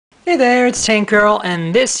Hey there, it's Tank Girl,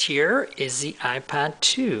 and this here is the iPad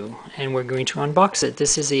 2, and we're going to unbox it.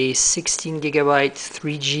 This is a 16 gigabyte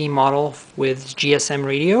 3G model with GSM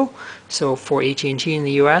radio, so for AT&T in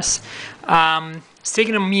the US. It's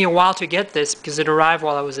taken me a while to get this because it arrived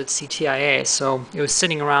while I was at CTIA, so it was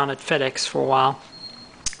sitting around at FedEx for a while.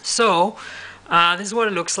 So this is what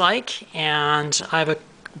it looks like, and I have a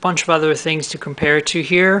bunch of other things to compare it to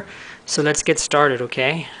here. So let's get started,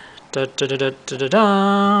 okay? Da, da, da, da, da, da,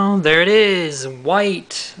 da. There it is,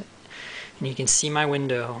 white, and you can see my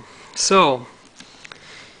window. So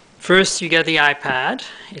first you get the iPad.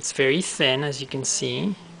 It's very thin, as you can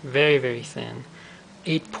see, very thin,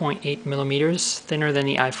 8.8 millimeters, thinner than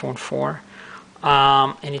the iPhone 4,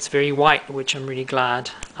 and it's very white, which I'm really glad.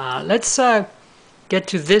 Let's get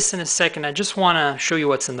to this in a second. I just want to show you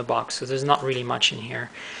what's in the box, so there's not really much in here.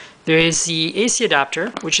 There is the AC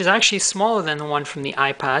adapter, which is actually smaller than the one from the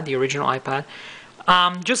iPad, the original iPad.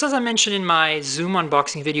 Just as I mentioned in my Xoom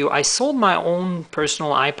unboxing video, I sold my own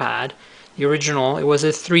personal iPad, the original. It was a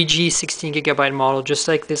 3G 16 gigabyte model, just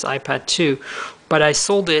like this iPad 2. But I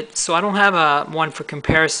sold it, so I don't have one for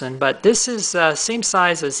comparison. But this is same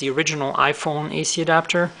size as the original iPhone AC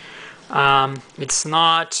adapter. It's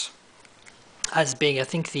not as big. I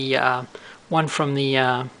think the one from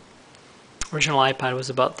the original iPad was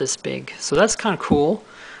about this big, so that's kind of cool.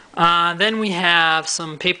 Then we have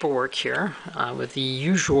some paperwork here with the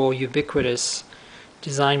usual ubiquitous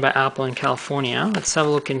design by Apple in California. Let's have a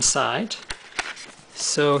look inside.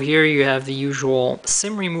 So here you have the usual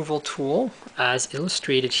SIM removal tool as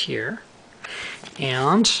illustrated here,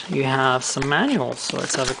 and you have some manuals. So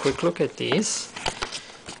let's have a quick look at these.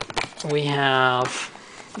 We have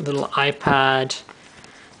a little iPad.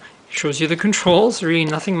 Shows you the controls, really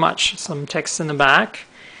nothing much. Some text in the back.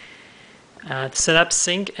 Set up,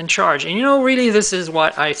 sync, and charge. And you know, really this is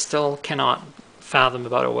what I still cannot fathom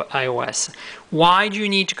about iOS. Why do you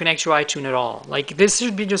need to connect to iTunes at all? Like, this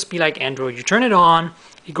should just be like Android. You turn it on,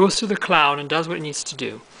 it goes to the cloud and does what it needs to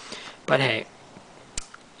do. But hey.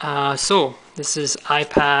 So, this is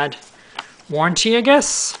iPad warranty, I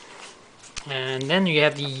guess. And then you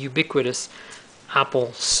have the ubiquitous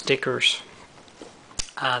Apple stickers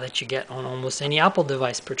that you get on almost any Apple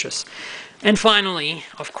device purchase. And finally,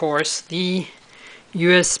 of course, the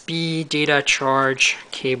USB data charge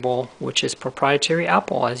cable, which is proprietary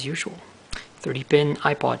Apple as usual. 30-pin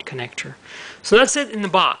iPod connector. So that's it in the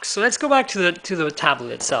box. So let's go back to the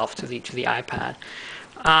tablet itself, to the iPad.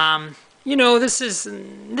 You know, this is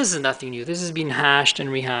nothing new. This has been hashed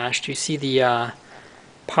and rehashed. You see the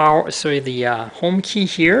home key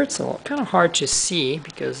here. It's kind of hard to see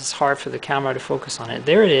because it's hard for the camera to focus on it.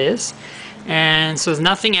 There it is. And so there's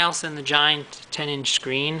nothing else in the giant 10-inch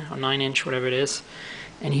screen, or 9-inch, whatever it is.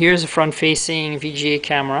 And here's a front-facing VGA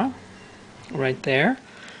camera right there.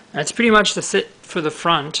 That's pretty much the fit for the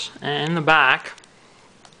front. And in the back,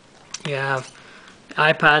 you have the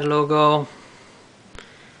iPad logo.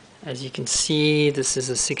 As you can see, this is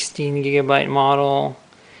a 16 gigabyte model.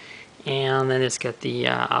 And then it's got the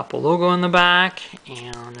Apple logo in the back,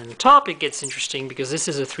 and on the top it gets interesting because this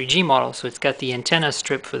is a 3G model, so it's got the antenna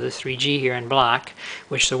strip for the 3G here in black,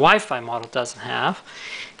 which the Wi-Fi model doesn't have,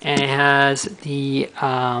 and it has the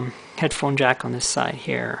headphone jack on this side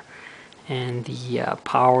here, and the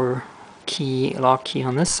power key, lock key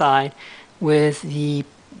on this side, with the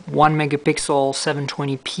 1 megapixel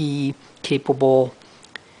 720p capable,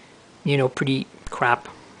 you know, pretty crap,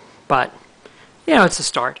 but you know, it's a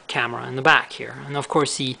start camera in the back here. And of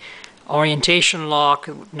course the orientation lock,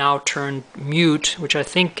 now turned mute, which I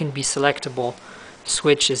think can be selectable,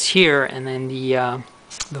 switch is here, and then the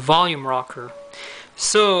volume rocker.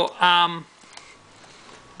 So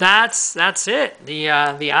that's it, the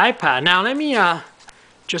iPad. Now let me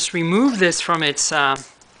just remove this from its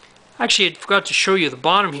actually I forgot to show you the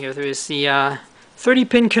bottom here. There is the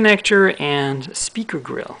 30-pin connector and speaker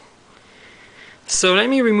grill. So let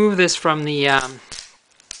me remove this from the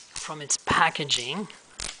from its packaging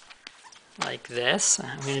like this.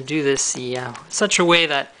 I'm going to do this such a way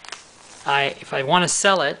that if I want to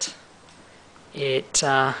sell it, it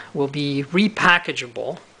will be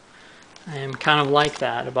repackageable. I'm kind of like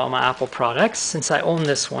that about my Apple products since I own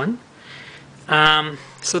this one.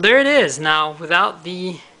 So there it is. Now without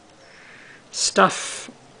the stuff.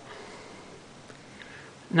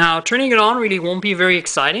 Now, turning it on really won't be very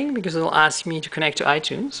exciting because it'll ask me to connect to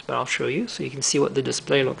iTunes, but I'll show you so you can see what the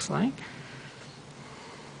display looks like.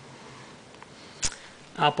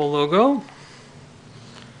 Apple logo.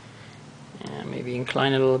 And maybe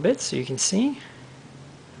incline it a little bit so you can see.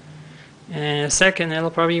 And in a second, it'll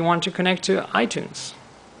probably want to connect to iTunes,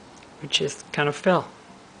 which is kind of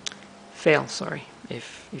fail, sorry.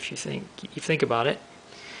 if you think about it.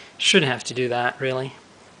 Shouldn't have to do that, really.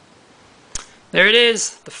 There it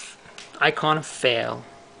is, the icon of fail.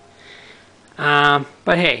 But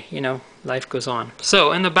hey, you know, life goes on.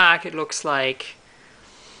 So in the back it looks like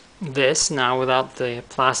this now without the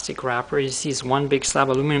plastic wrapper. You see it's one big slab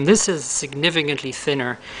of aluminum. This is significantly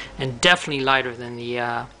thinner and definitely lighter than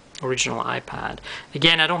the original iPad.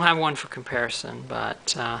 Again, I don't have one for comparison,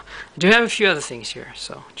 but I do have a few other things here,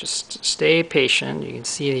 so just stay patient. You can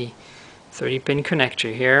see the 30-pin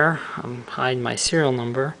connector here. I'm hiding my serial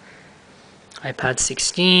number. iPad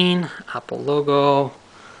 16, Apple logo.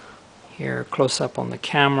 Here, close up on the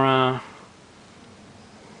camera.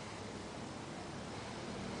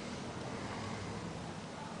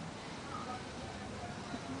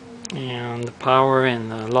 And the power and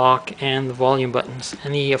the lock and the volume buttons.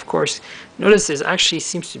 And the, of course, notice there actually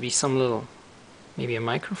seems to be some little, maybe a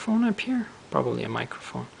microphone up here. Probably a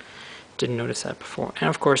microphone. Didn't notice that before. And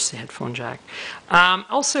of course the headphone jack.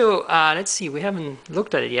 Also, let's see, we haven't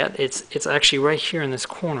looked at it yet. It's actually right here in this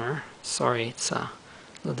corner. Sorry, it's a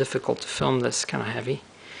little difficult to film this, kind of heavy.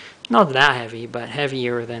 Not that heavy, but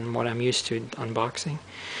heavier than what I'm used to unboxing.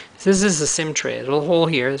 So this is the SIM tray. A little hole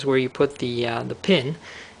here is where you put the pin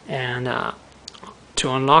and to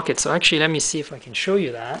unlock it. So actually, let me see if I can show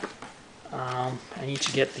you that. I need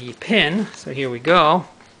to get the pin. So here we go.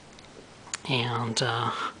 And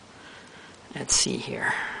let's see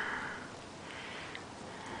here.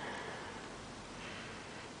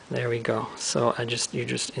 There we go. So you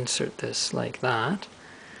just insert this like that,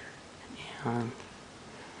 and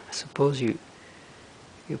I suppose you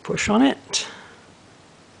push on it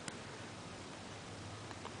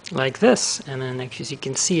like this, and then as you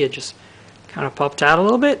can see, it just kind of popped out a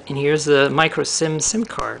little bit. And here's the micro SIM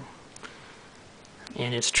card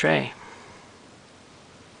in its tray.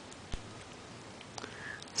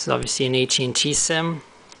 This is obviously an AT&T SIM.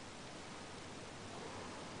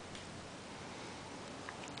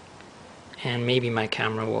 And maybe my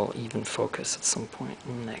camera will even focus at some point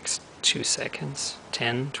in the next 2 seconds.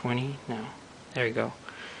 10, 20, no. There we go.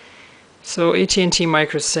 So AT&T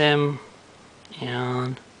micro SIM,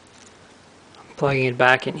 and I'm plugging it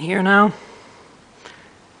back in here now.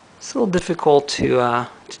 It's a little difficult to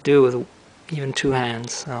do with even 2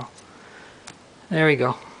 hands. So there we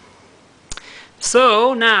go.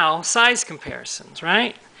 So now, size comparisons,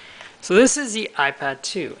 right? So this is the iPad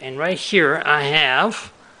 2, and right here I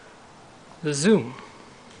have the Xoom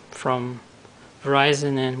from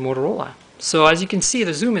Verizon and Motorola. So as you can see,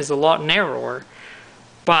 the Xoom is a lot narrower,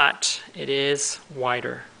 but it is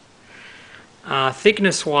wider.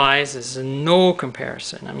 Thickness-wise, is no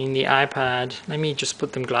comparison. I mean, the iPad, let me just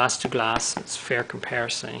put them glass to glass. It's fair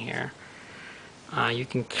comparison here. You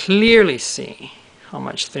can clearly see how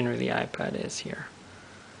much thinner the iPad is here,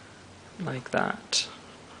 like that.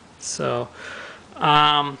 So,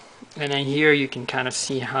 and then here you can kind of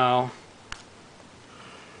see how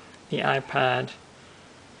the iPad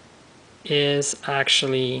is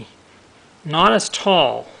actually not as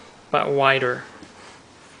tall, but wider.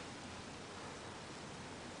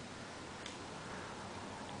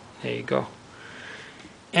 There you go.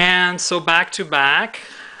 And so back to back,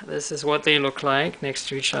 this is what they look like next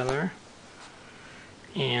to each other.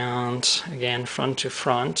 And again, front to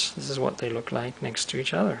front, this is what they look like next to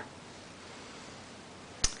each other.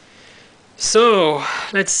 So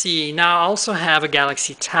let's see, now I also have a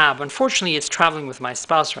Galaxy Tab. Unfortunately, it's traveling with my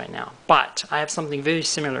spouse right now, but I have something very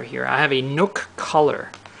similar here. I have a Nook Color.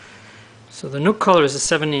 So the Nook Color is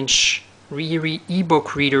a 7-inch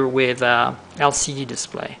e-book reader with LCD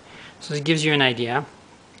display. So it gives you an idea.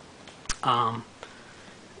 You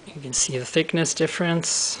can see the thickness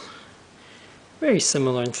difference. Very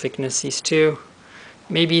similar in thickness, these two.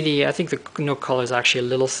 Maybe I think the Nook Color is actually a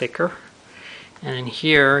little thicker. And in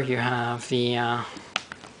here you have the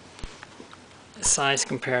size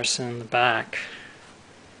comparison in the back.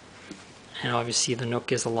 And obviously the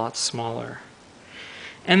Nook is a lot smaller.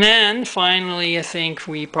 And then finally, I think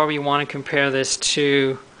we probably want to compare this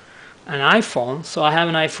to an iPhone. So I have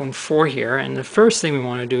an iPhone 4 here, and the first thing we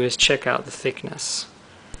want to do is check out the thickness.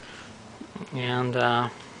 And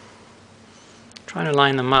trying to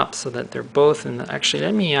line them up so that they're both in the, actually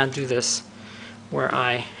let me do this where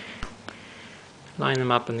I line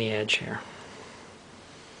them up on the edge here.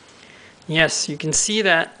 Yes, you can see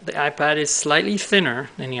that the iPad is slightly thinner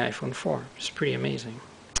than the iPhone 4, which is pretty amazing.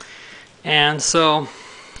 And so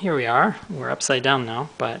here we are. We're upside down now,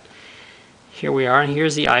 but here we are, and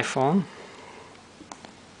here's the iPhone.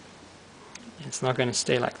 It's not going to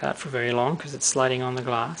stay like that for very long because it's sliding on the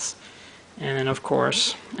glass. And then of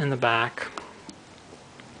course in the back,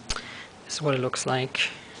 this is what it looks like.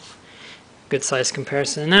 good size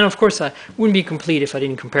comparison. And then of course I wouldn't be complete if I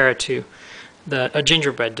didn't compare it to a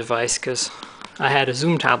gingerbread device, because I had a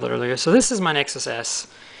Xoom tablet earlier. So this is my Nexus S,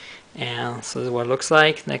 and so this is what it looks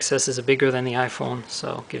like. Nexus is bigger than the iPhone,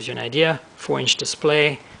 so it gives you an idea. 4-inch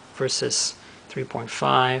display versus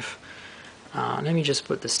 3.5. Let me just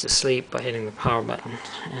put this to sleep by hitting the power button,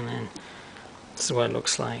 and then this is what it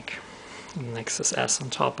looks like. Nexus S on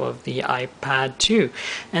top of the iPad 2.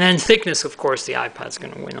 And then thickness, of course, the iPad's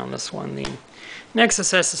going to win on this one. The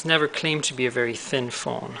Nexus S has never claimed to be a very thin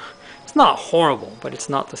phone. It's not horrible, but it's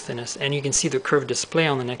not the thinnest. And you can see the curved display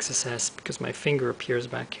on the Nexus S because my finger appears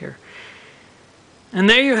back here. And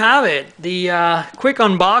there you have it, the quick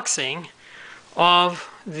unboxing of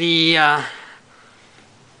the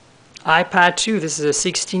iPad 2. This is a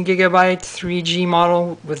 16 gigabyte 3G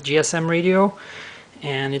model with GSM radio,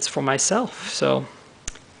 and it's for myself. So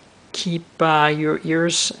keep your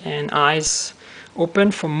ears and eyes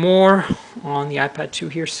open for more on the iPad 2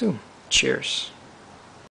 here soon. Cheers.